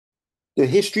The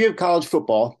History of College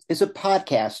Football is a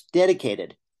podcast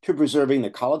dedicated to preserving the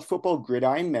college football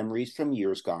gridiron memories from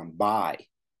years gone by.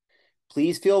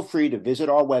 Please feel free to visit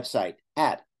our website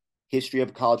at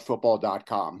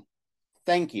historyofcollegefootball.com.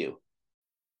 Thank you.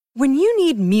 When you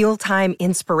need mealtime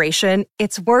inspiration,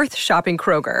 it's worth shopping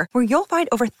Kroger, where you'll find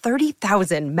over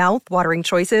 30,000 mouth-watering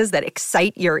choices that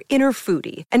excite your inner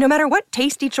foodie. And no matter what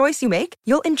tasty choice you make,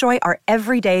 you'll enjoy our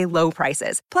everyday low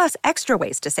prices, plus extra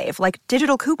ways to save, like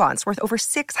digital coupons worth over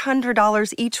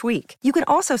 $600 each week. You can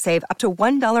also save up to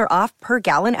 $1 off per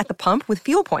gallon at the pump with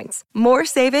fuel points. More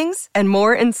savings and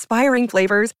more inspiring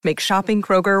flavors make shopping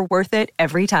Kroger worth it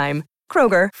every time.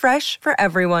 Kroger, fresh for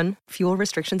everyone. Fuel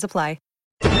restrictions apply.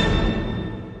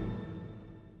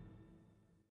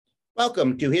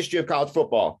 Welcome to History of College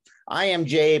Football. I am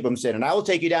Jay Abramson, and I will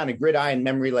take you down a gridiron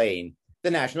memory lane. The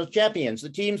national champions, the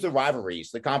teams, the rivalries,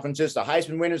 the conferences, the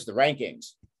Heisman winners, the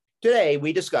rankings. Today,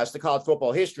 we discuss the college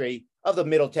football history of the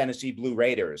Middle Tennessee Blue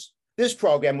Raiders. This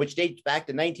program, which dates back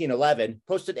to 1911,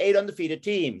 posted 8 undefeated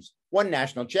teams, 1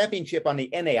 national championship on the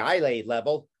NAIA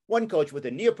level, 1 coach with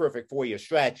a near-perfect 4-year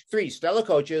stretch, 3 stellar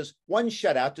coaches, 1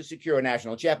 shutout to secure a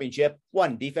national championship,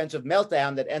 1 defensive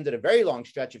meltdown that ended a very long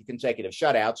stretch of consecutive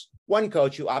shutouts, 1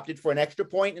 coach who opted for an extra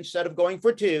point instead of going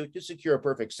for 2 to secure a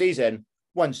perfect season,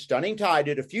 1 stunning tie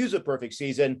to defuse a perfect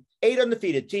season, 8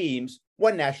 undefeated teams,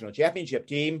 1 national championship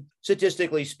team,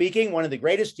 statistically speaking, one of the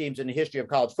greatest teams in the history of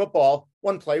college football,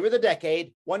 1 player of the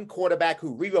decade, 1 quarterback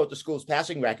who rewrote the school's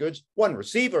passing records, 1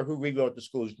 receiver who rewrote the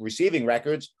school's receiving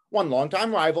records, 1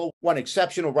 longtime rival, 1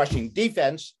 exceptional rushing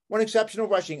defense, 1 exceptional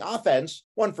rushing offense,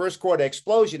 1 first quarter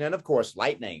explosion, and of course,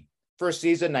 lightning. First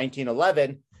season,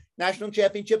 1911, national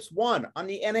championships 1 on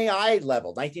the NAI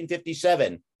level,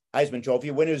 1957, Heisman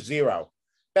Trophy winners 0.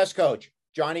 Best coach,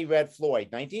 Johnny Red Floyd,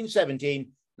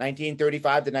 1917, 1935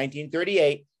 to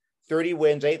 1938, 30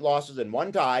 wins, 8 losses, and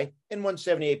 1 tie, and won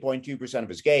 78.2% of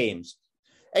his games.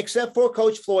 Except for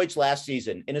Coach Floyd's last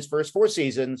season. In his first 4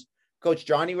 seasons, Coach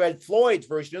Johnny Red Floyd's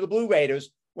version of the Blue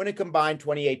Raiders won a combined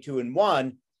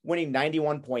 28-2-1, winning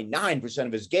 91.9%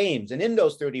 of his games. And in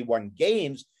those 31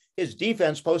 games, his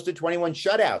defense posted 21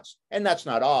 shutouts. And that's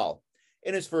not all.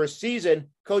 In his first season,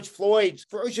 Coach Floyd's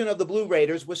version of the Blue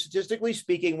Raiders was, statistically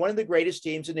speaking, one of the greatest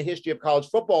teams in the history of college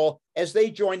football, as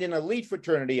they joined an elite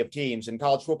fraternity of teams in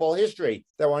college football history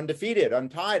that were undefeated,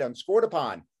 untied, unscored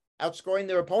upon, outscoring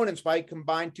their opponents by a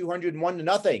combined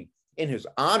 201-0. In his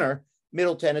honor,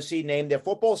 Middle Tennessee named their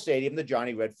football stadium the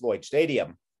Johnny Red Floyd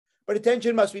Stadium. But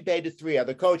attention must be paid to 3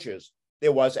 other coaches.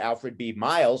 There was Alfred B.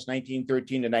 Miles,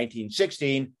 1913 to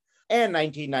 1916, and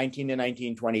 1919 to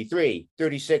 1923,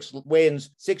 36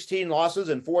 wins, 16 losses,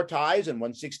 and 4 ties, and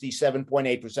won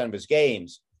 67.8% of his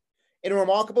games. In a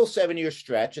remarkable 7-year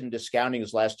stretch, and discounting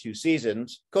his last 2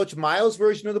 seasons, Coach Miles'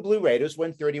 version of the Blue Raiders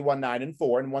went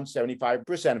 31-9-4 and won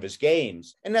 75% of his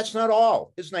games. And that's not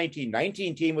all. His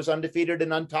 1919 team was undefeated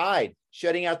and untied,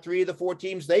 shutting out 3 of the 4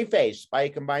 teams they faced by a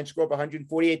combined score of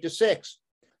 148-6.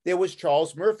 There was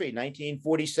Charles Murphy,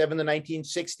 1947 to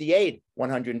 1968,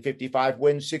 155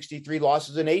 wins, 63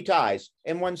 losses, and 8 ties,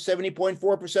 and won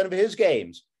 70.4% of his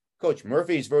games. Coach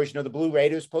Murphy's version of the Blue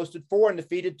Raiders posted 4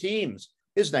 undefeated teams.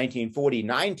 His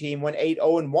 1949 team went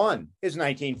 8-0-1. His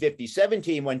 1957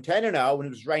 team went 10-0 and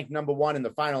was ranked number 1 in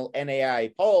the final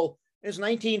NAIA poll. His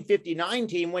 1959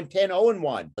 team went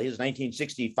 10-0-1. His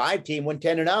 1965 team went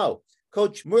 10-0.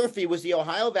 Coach Murphy was the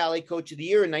Ohio Valley Coach of the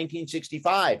Year in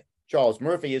 1965. Charles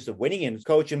Murphy is the winningest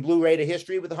coach in Blue Raider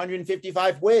history with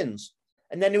 155 wins.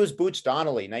 And then there was Boots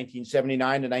Donnelly,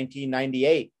 1979 to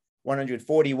 1998,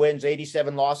 140 wins,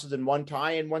 87 losses, and 1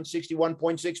 tie, and won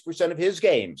 61.6% of his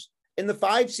games. In the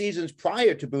 5 seasons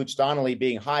prior to Boots Donnelly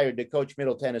being hired to coach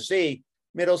Middle Tennessee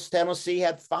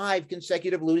had 5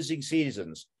 consecutive losing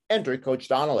seasons. Enter Coach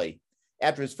Donnelly.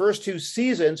 After his first 2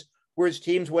 seasons, where his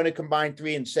teams went a combined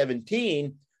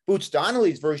 3-17, Boots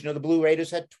Donnelly's version of the Blue Raiders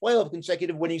had 12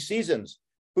 consecutive winning seasons.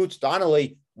 Boots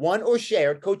Donnelly won or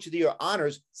shared Coach of the Year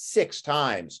honors 6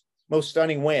 times. Most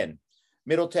stunning win.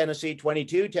 Middle Tennessee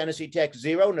 22, Tennessee Tech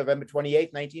 0, November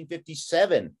 28,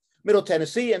 1957. Middle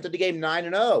Tennessee entered the game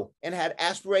 9-0 and had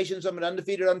aspirations of an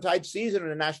undefeated, untied season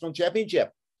in a national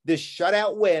championship. This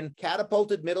shutout win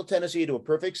catapulted Middle Tennessee to a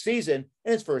perfect season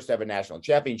in its first ever national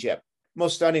championship.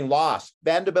 Most stunning loss,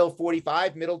 Vanderbilt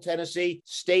 45, Middle Tennessee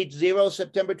State 0,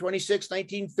 September 26,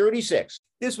 1936.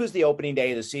 This was the opening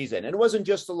day of the season, and it wasn't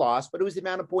just the loss, but it was the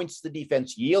amount of points the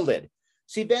defense yielded.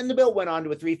 See, Vanderbilt went on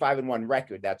to a 3-5-1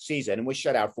 record that season and was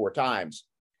shut out 4 times.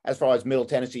 As far as Middle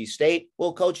Tennessee State,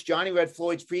 well, Coach Johnny Red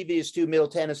Floyd's previous 2 Middle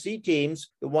Tennessee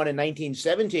teams, the one in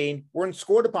 1917, weren't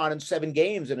scored upon in 7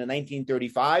 games, and in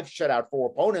 1935 shut out 4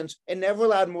 opponents and never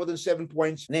allowed more than 7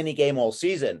 points in any game all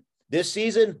season. This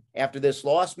season, after this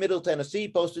loss, Middle Tennessee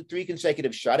posted 3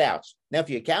 consecutive shutouts. Now, if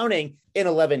you're counting, in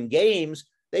 11 games,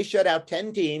 they shut out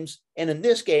 10 teams, and in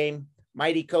this game,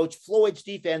 mighty coach Floyd's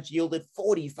defense yielded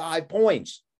 45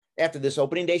 points. After this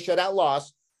opening day shutout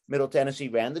loss, Middle Tennessee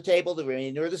ran the table the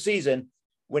remainder of the season,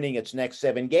 winning its next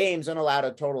 7 games and allowed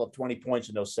a total of 20 points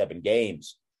in those 7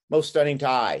 games. Most stunning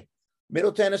tie.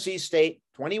 Middle Tennessee State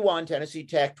 21, Tennessee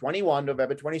Tech 21,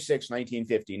 November 26,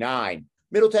 1959.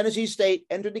 Middle Tennessee State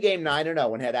entered the game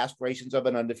 9-0 and had aspirations of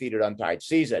an undefeated, untied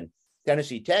season.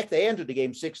 Tennessee Tech, they entered the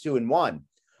game 6-2-1.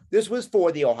 This was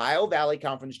for the Ohio Valley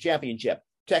Conference Championship.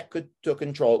 Tech took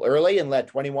control early and led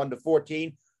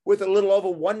 21-14 with a little over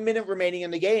 1 minute remaining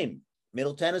in the game.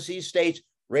 Middle Tennessee State's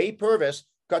Ray Purvis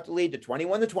cut the lead to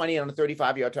 21-20 on a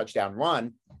 35-yard touchdown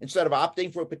run. Instead of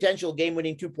opting for a potential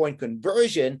game-winning 2-point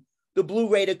conversion, the Blue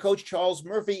Raider coach Charles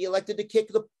Murphy elected to kick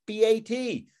the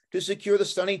PAT to secure the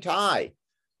stunning tie.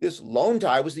 This lone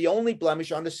tie was the only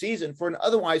blemish on the season for an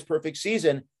otherwise perfect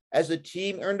season, as the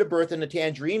team earned a berth in the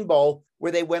Tangerine Bowl,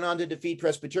 where they went on to defeat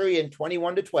Presbyterian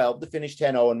 21-12 to finish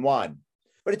 10-0-1.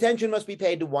 But attention must be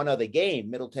paid to one other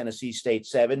game, Middle Tennessee State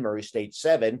 7, Murray State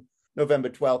 7, November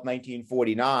 12,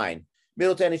 1949.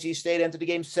 Middle Tennessee State entered the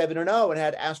game 7-0 and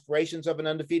had aspirations of an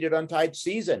undefeated, untied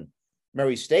season.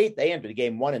 Murray State, they entered the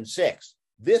game 1-6.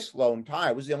 This lone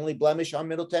tie was the only blemish on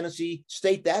Middle Tennessee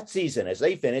State that season, as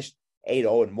they finished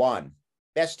 8-0-1.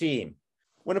 Best team.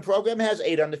 When a program has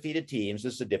 8 undefeated teams,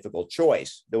 this is a difficult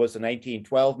choice. There was the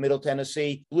 1912 Middle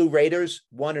Tennessee Blue Raiders,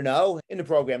 1-0. In the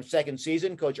program's second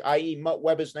season, Coach I.E. Mutt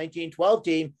Weber's 1912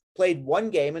 team played 1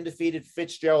 game and defeated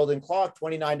Fitzgerald and Clark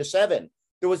 29-7.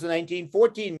 There was the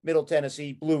 1914 Middle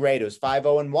Tennessee Blue Raiders,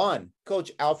 5-0-1.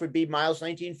 Coach Alfred B. Miles'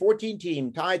 1914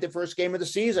 team tied the first game of the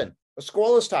season, a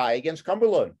scoreless tie against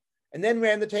Cumberland, and then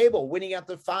ran the table, winning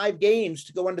after 5 games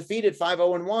to go undefeated,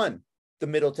 5-0-1. The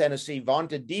Middle Tennessee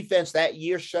vaunted defense that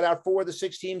year shut out 4 of the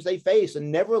 6 teams they faced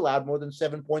and never allowed more than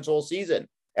 7 points all season.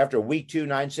 After a week 2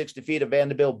 9-6 defeat of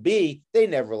Vanderbilt B, they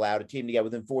never allowed a team to get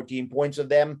within 14 points of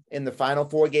them in the final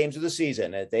 4 games of the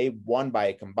season. They won by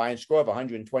a combined score of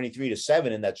 123-7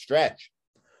 in that stretch.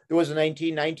 There was a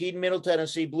 1919 Middle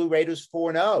Tennessee Blue Raiders,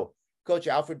 4-0. Coach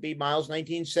Alfred B. Miles'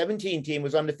 1917 team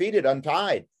was undefeated,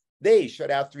 untied. They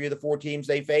shut out 3 of the 4 teams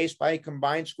they faced by a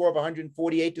combined score of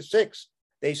 148-6.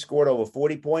 They scored over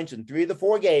 40 points in 3 of the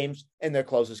 4 games, and their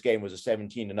closest game was a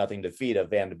 17-0 defeat of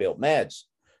Vanderbilt Meds.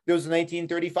 There was the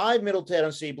 1935 Middle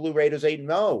Tennessee Blue Raiders,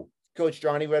 8-0. Coach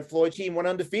Johnny Red Floyd's team went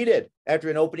undefeated.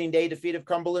 After an opening day defeat of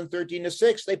Cumberland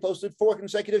 13-6, they posted 4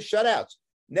 consecutive shutouts,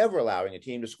 never allowing a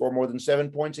team to score more than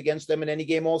 7 points against them in any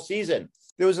game all season.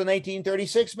 There was the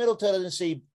 1936 Middle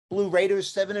Tennessee Blue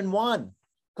Raiders, 7-1.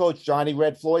 Coach Johnny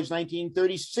Red Floyd's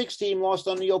 1936 team lost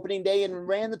on the opening day and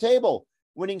ran the table,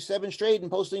 winning 7 straight and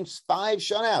posting 5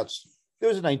 shutouts. There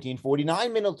was a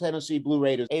 1949 Middle Tennessee Blue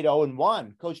Raiders,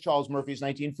 8-0-1. Coach Charles Murphy's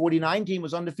 1949 team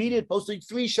was undefeated, posting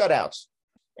 3 shutouts.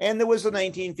 And there was the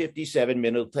 1957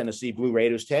 Middle Tennessee Blue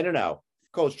Raiders, 10-0.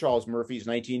 Coach Charles Murphy's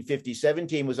 1957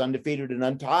 team was undefeated and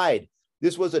untied.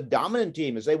 This was a dominant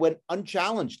team as they went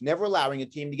unchallenged, never allowing a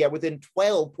team to get within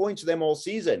 12 points of them all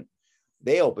season.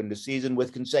 They opened the season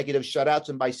with consecutive shutouts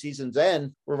and by season's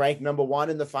end were ranked number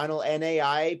 1 in the final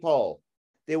NAIA poll.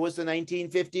 There was the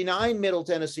 1959 Middle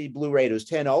Tennessee Blue Raiders,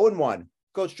 10-0-1.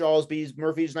 Coach Charles B.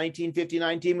 Murphy's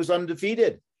 1959 team was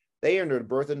undefeated. They earned a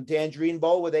berth in the Tangerine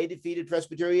Bowl where they defeated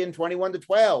Presbyterian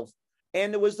 21-12.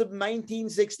 And there was the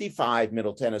 1965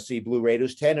 Middle Tennessee Blue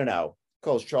Raiders, 10-0.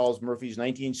 Coach Charles Murphy's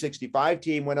 1965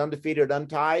 team went undefeated,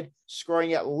 untied,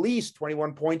 scoring at least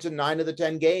 21 points in 9 of the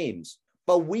 10 games.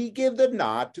 But we give the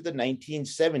nod to the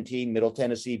 1917 Middle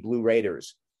Tennessee Blue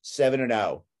Raiders,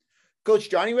 7-0.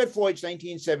 Coach Johnny Red Floyd's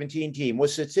 1917 team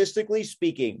was, statistically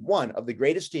speaking, one of the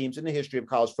greatest teams in the history of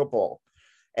college football,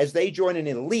 as they joined an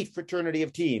elite fraternity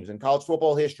of teams in college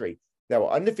football history that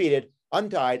were undefeated,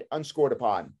 untied, unscored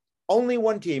upon. Only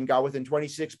one team got within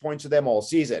 26 points of them all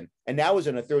season, and that was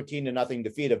in a 13-0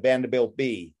 defeat of Vanderbilt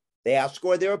B. They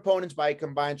outscored their opponents by a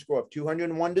combined score of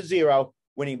 201-0,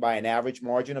 winning by an average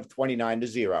margin of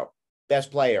 29-0. Best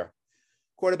player.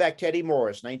 Quarterback Teddy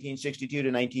Morris,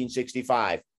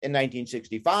 1962-1965. In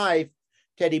 1965,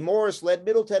 Teddy Morris led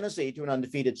Middle Tennessee to an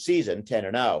undefeated season,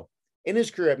 10-0. In his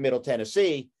career at Middle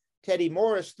Tennessee, Teddy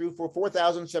Morris threw for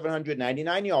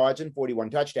 4,799 yards and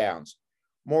 41 touchdowns.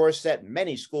 Morris set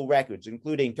many school records,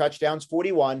 including touchdowns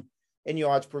 41 and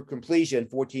yards per completion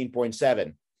 14.7.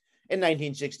 In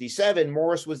 1967,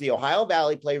 Morris was the Ohio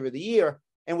Valley Player of the Year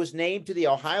and was named to the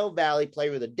Ohio Valley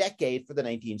Player of the Decade for the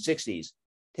 1960s.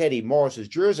 Teddy Morris's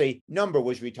jersey number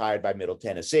was retired by Middle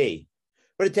Tennessee.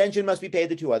 But attention must be paid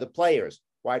to 2 other players.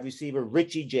 Wide receiver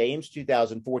Richie James,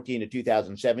 2014 to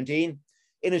 2017.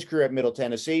 In his career at Middle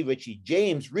Tennessee, Richie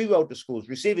James rewrote the school's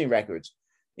receiving records,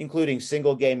 including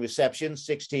single-game receptions,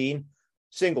 16,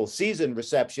 single-season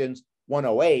receptions,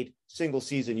 108,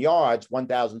 single-season yards,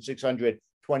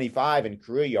 1,625, and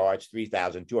career yards,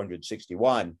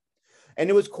 3,261. And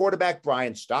it was quarterback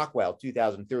Brian Stockwell,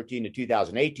 2013 to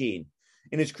 2018.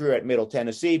 In his career at Middle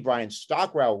Tennessee, Brian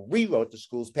Stockwell rewrote the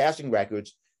school's passing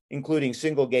records, including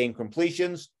single-game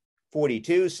completions,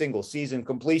 42, single-season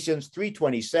completions,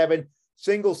 327,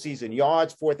 single-season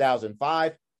yards,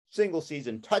 4,005,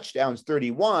 single-season touchdowns,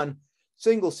 31,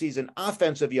 single-season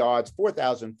offensive yards,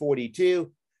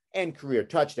 4,042, and career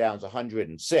touchdowns,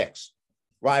 106.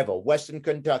 Rival Western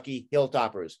Kentucky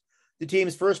Hilltoppers. The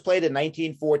teams first played in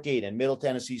 1914, and Middle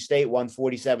Tennessee State won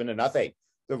 47-0.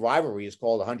 The rivalry is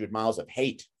called 100 Miles of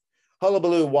Hate.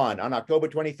 Hullabaloo won on October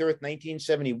 23rd,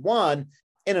 1971,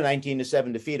 in a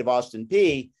 19-7 defeat of Austin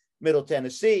Peay. Middle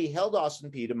Tennessee held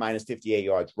Austin Peay to minus 58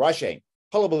 yards rushing.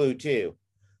 Hullabaloo 2.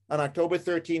 On October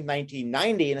 13,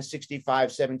 1990, in a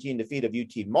 65-17 defeat of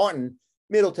UT Martin,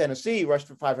 Middle Tennessee rushed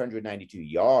for 592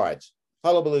 yards.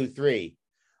 Hullabaloo 3.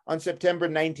 On September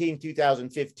 19,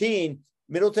 2015,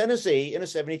 Middle Tennessee, in a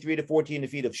 73-14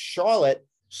 defeat of Charlotte,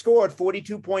 scored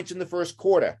 42 points in the first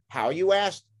quarter. How, you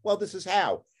asked? Well, this is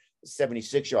how. A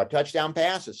 76-yard touchdown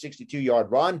pass, a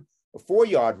 62-yard run, a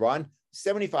 4-yard run,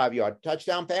 75-yard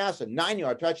touchdown pass, a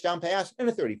 9-yard touchdown pass, and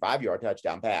a 35-yard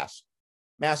touchdown pass.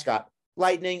 Mascot,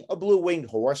 Lightning, a blue-winged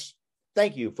horse.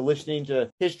 Thank you for listening to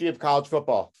History of College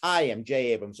Football. I am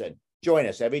Jay Abramson. Join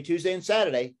us every Tuesday and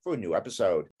Saturday for a new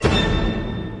episode.